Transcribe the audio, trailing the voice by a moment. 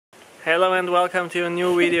Hello and welcome to a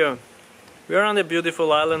new video. We are on the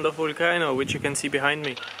beautiful island of Vulcano, which you can see behind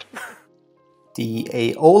me. The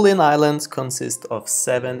Aeolian Islands consist of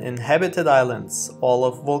 7 inhabited islands, all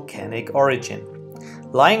of volcanic origin,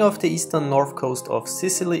 lying off the eastern north coast of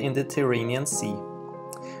Sicily in the Tyrrhenian Sea.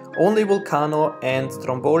 Only Vulcano and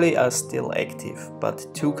Stromboli are still active, but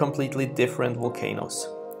two completely different volcanoes.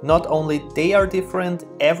 Not only they are different,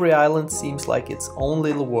 every island seems like its own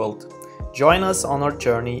little world. Join us on our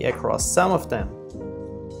journey across some of them.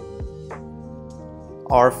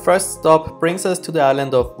 Our first stop brings us to the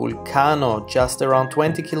island of Vulcano, just around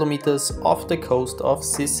 20 kilometers off the coast of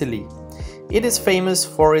Sicily. It is famous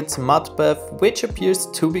for its mud bath, which appears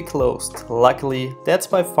to be closed. Luckily, that's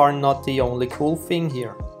by far not the only cool thing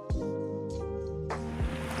here.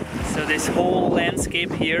 So this whole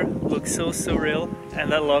landscape here looks so surreal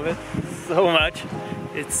and I love it so much.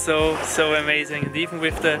 It's so amazing, and even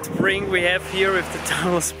with the spring we have here, with the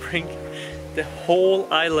tunnel spring, the whole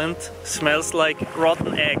island smells like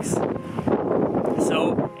rotten eggs.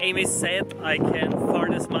 So Amy said I can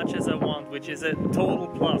fart as much as I want, which is a total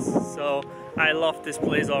plus, so I love this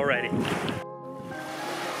place already.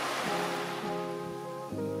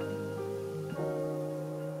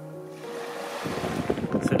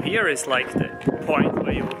 So here is like the point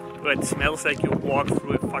where it smells like you walk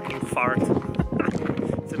through a fucking fart.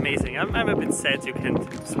 It's amazing. I'm a bit sad you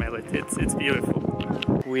can't smell it. It's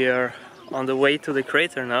beautiful. We are on the way to the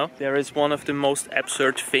crater now. There is one of the most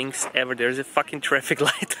absurd things ever. There's a fucking traffic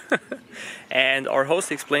light. And our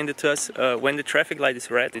host explained it to us, when the traffic light is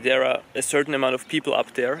red, there are a certain amount of people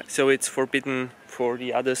up there, so it's forbidden for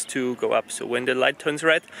the others to go up. So when the light turns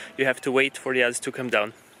red, you have to wait for the others to come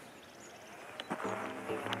down.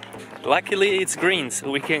 Luckily it's green, so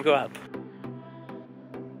we can go up.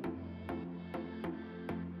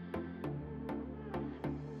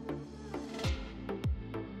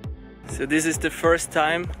 So this is the first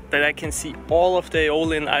time that I can see all of the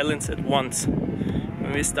Aeolian Islands at once.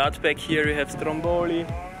 When we start back here, you have Stromboli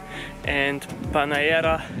and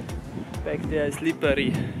Panera. Back there is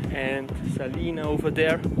Lipari and Salina over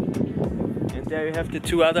there. And there you have the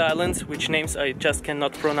two other islands, which names I just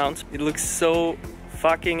cannot pronounce. It looks so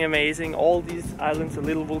fucking amazing. All these islands are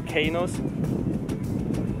little volcanoes.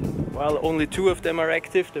 While only two of them are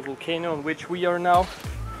active, the volcano on which we are now,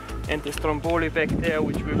 and the Stromboli back there,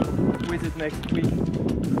 which we will visit next week.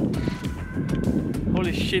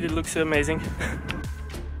 Holy shit, it looks so amazing.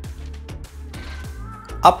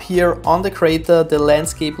 Up here on the crater, the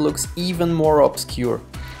landscape looks even more obscure.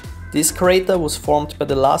 This crater was formed by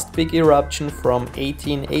the last big eruption from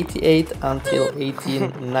 1888 until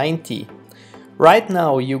 1890. Right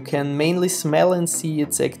now you can mainly smell and see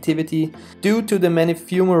its activity due to the many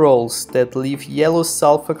fumaroles that leave yellow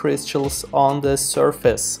sulfur crystals on the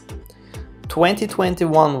surface.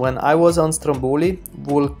 2021, when I was on Stromboli,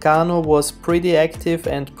 Vulcano was pretty active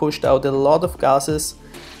and pushed out a lot of gases.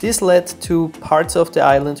 This led to parts of the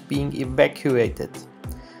island being evacuated.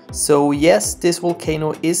 So yes, this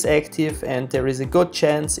volcano is active and there is a good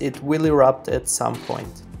chance it will erupt at some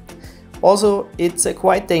point. Also, it's a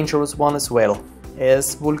quite dangerous one as well,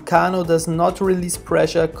 as Vulcano does not release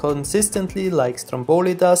pressure consistently like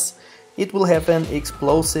Stromboli does. It will have an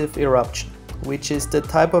explosive eruption, which is the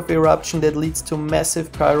type of eruption that leads to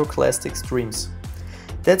massive pyroclastic streams.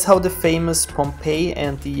 That's how the famous Pompeii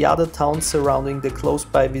and the other towns surrounding the close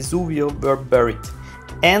by Vesuvio were buried.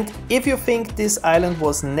 And if you think this island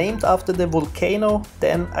was named after the volcano,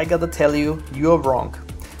 then I gotta tell you, you're wrong.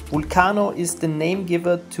 Vulcano is the name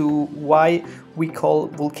given to why we call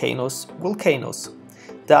volcanoes volcanoes.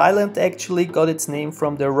 The island actually got its name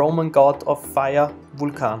from the Roman god of fire,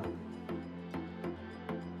 Vulcan.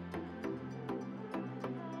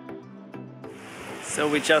 So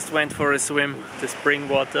we just went for a swim. The spring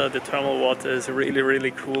water, the thermal water is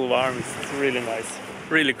really cool, warm. It's really nice.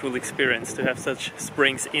 Really cool experience to have such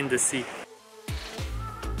springs in the sea.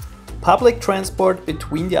 Public transport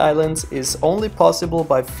between the islands is only possible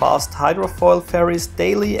by fast hydrofoil ferries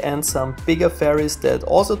daily and some bigger ferries that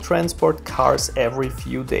also transport cars every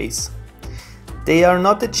few days. They are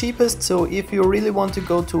not the cheapest, so if you really want to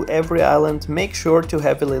go to every island, make sure to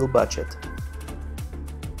have a little budget.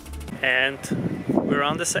 And we're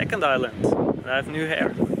on the second island. I have new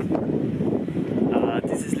hair.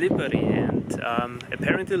 This is Lipari, and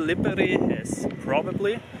apparently Lipari has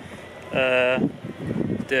probably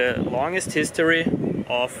the longest history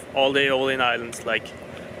of all the Aeolian Islands, like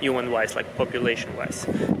human-wise, like population-wise.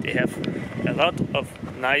 They have a lot of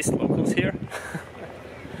nice locals here.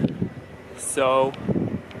 So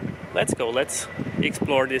let's go, let's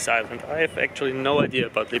explore this island. I have actually no idea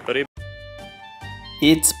about Lipari.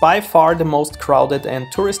 It's by far the most crowded and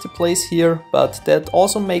touristy place here, but that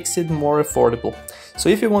also makes it more affordable. So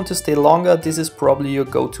if you want to stay longer, this is probably your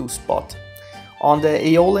go-to spot. On the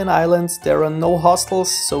Aeolian Islands there are no hostels,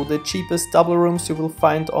 so the cheapest double rooms you will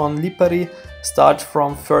find on Lipari start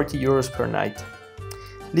from 30 euros per night.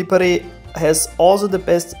 Lipari has also the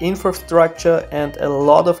best infrastructure and a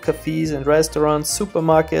lot of cafes and restaurants,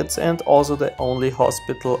 supermarkets, and also the only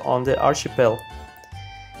hospital on the archipel.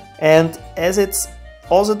 And as it's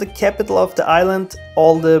also the capital of the island,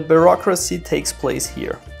 all the bureaucracy takes place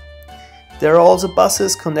here. There are also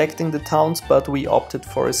buses connecting the towns, but we opted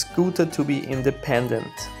for a scooter to be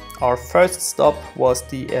independent. Our first stop was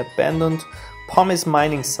the abandoned pumice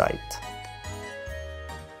mining site.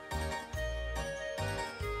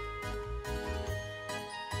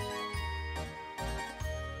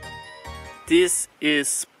 This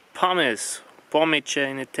is pumice, pomice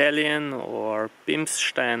in Italian or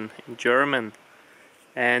Bimsstein in German.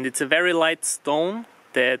 And it's a very light stone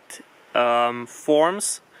that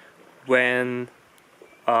forms when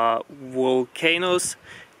volcanoes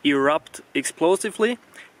erupt explosively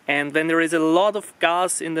and when there is a lot of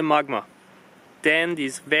gas in the magma. Then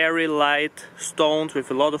these very light stones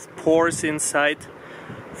with a lot of pores inside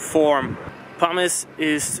form. Pumice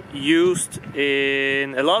is used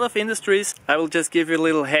in a lot of industries. I will just give you a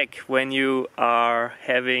little hack. When you are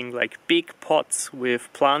having like big pots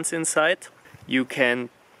with plants inside, you can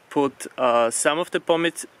put some of the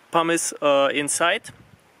pumice inside,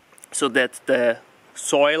 so that the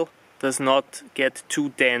soil does not get too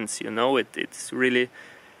dense, you know. It's really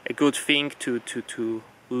a good thing to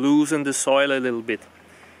loosen the soil a little bit.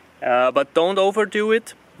 But don't overdo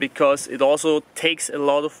it, because it also takes a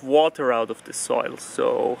lot of water out of the soil.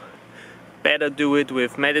 So better do it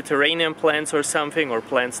with Mediterranean plants or something, or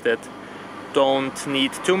plants that don't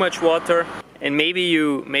need too much water. And maybe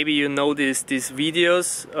you notice these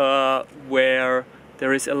videos where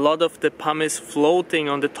there is a lot of the pumice floating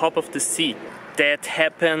on the top of the sea. That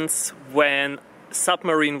happens when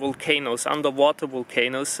submarine volcanoes, underwater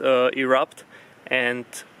volcanoes, erupt and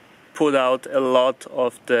put out a lot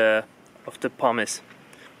of the pumice.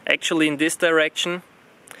 Actually, in this direction,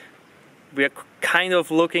 we are kind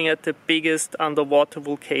of looking at the biggest underwater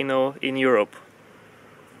volcano in Europe.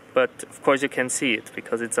 But of course you can see it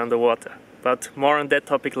because it's underwater. But more on that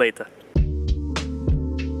topic later.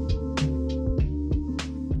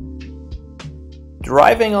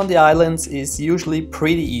 Driving on the islands is usually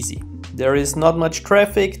pretty easy. There is not much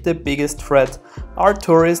traffic, the biggest threat are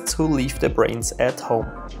tourists who leave their brains at home.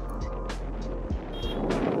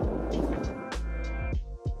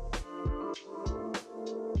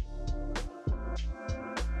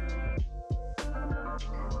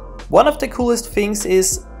 One of the coolest things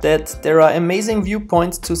is that there are amazing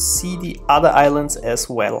viewpoints to see the other islands as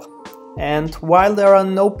well. And while there are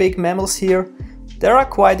no big mammals here, there are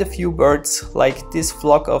quite a few birds, like this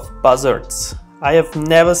flock of buzzards. I have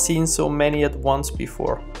never seen so many at once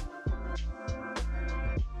before.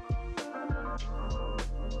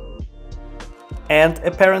 And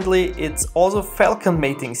apparently it's also falcon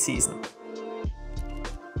mating season.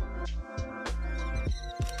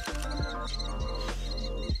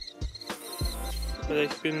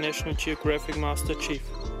 Ich bin National Geographic Master Chief.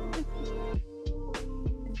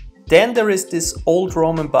 Then there is this old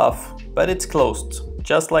Roman bath, but it's closed,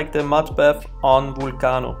 just like the mud bath on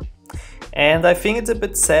Vulcano. And I think it's a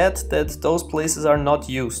bit sad that those places are not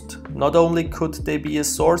used. Not only could they be a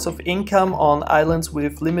source of income on islands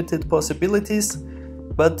with limited possibilities,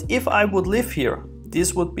 but if I would live here,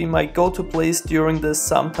 this would be my go-to place during the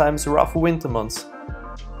sometimes rough winter months.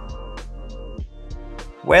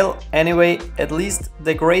 Well, anyway, at least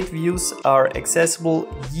the great views are accessible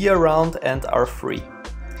year-round and are free.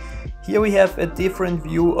 Here we have a different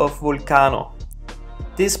view of Vulcano.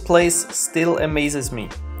 This place still amazes me.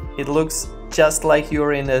 It looks just like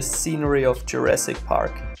you're in a scenery of Jurassic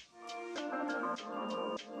Park.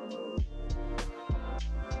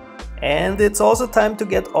 And it's also time to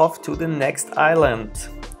get off to the next island.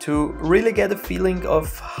 To really get a feeling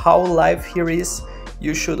of how life here is,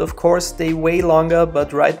 you should of course stay way longer,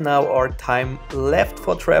 but right now our time left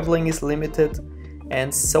for traveling is limited,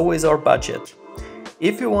 and so is our budget.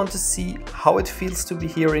 If you want to see how it feels to be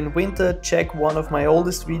here in winter, check one of my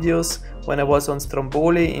oldest videos when I was on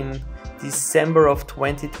Stromboli in December of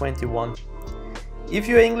 2021. If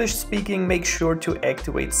you're English speaking, make sure to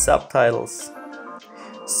activate subtitles.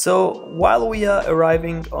 So while we are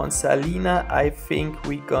arriving on Salina, I think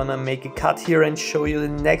we're gonna make a cut here and show you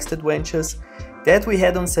the next adventures that we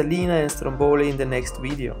had on Salina and Stromboli in the next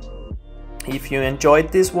video. If you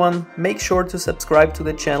enjoyed this one, make sure to subscribe to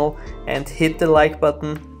the channel and hit the like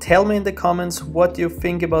button. Tell me in the comments what you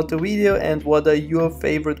think about the video and what are your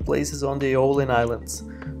favorite places on the Aeolian Islands.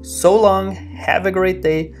 So long, have a great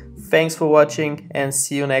day, thanks for watching and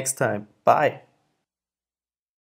see you next time. Bye!